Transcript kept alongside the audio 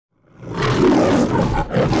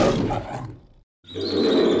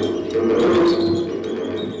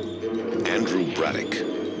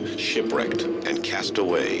shipwrecked and cast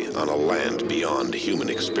away on a land beyond human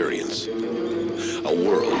experience. A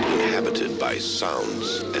world inhabited by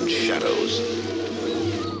sounds and shadows.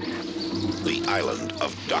 The island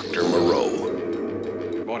of Dr. Moreau.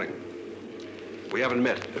 Good morning. We haven't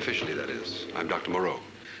met, officially that is. I'm Dr. Moreau.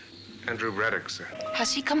 Andrew Braddock, sir.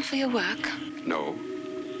 Has he come for your work? No.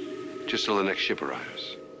 Just till the next ship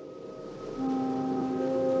arrives.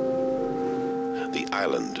 The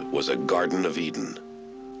island was a Garden of Eden,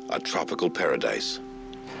 a tropical paradise,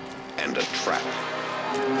 and a trap.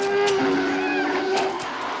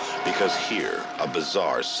 Because here, a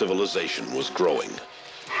bizarre civilization was growing.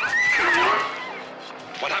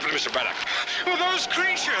 What happened to Mr. Braddock? Well, those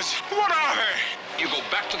creatures, what are they? You go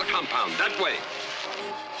back to the compound, that way.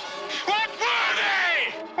 What were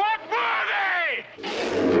they? What were they?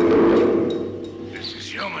 This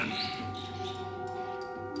is human.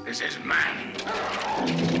 This is man.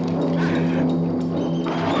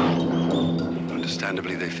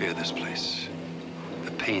 Understandably, they fear this place.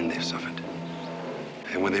 The pain they've suffered.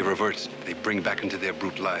 And when they revert, they bring back into their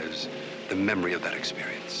brute lives the memory of that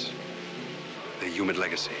experience. Their human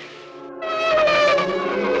legacy.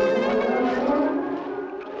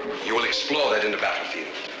 You will explore that in the battlefield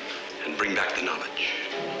and bring back the knowledge.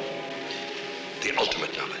 The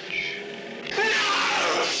ultimate knowledge.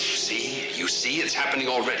 No! You see, it's happening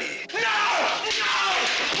already. No! No!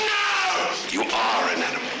 No! You are an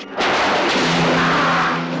animal.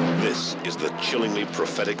 This is the chillingly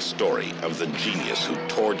prophetic story of the genius who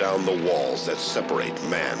tore down the walls that separate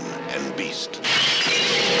man and beast.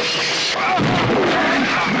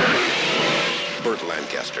 Burt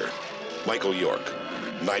Lancaster, Michael York,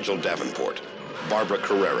 Nigel Davenport, Barbara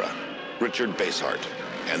Carrera, Richard Basehart,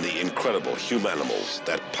 and the incredible humanimals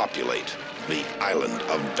that populate the island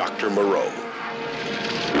of Dr. Moreau.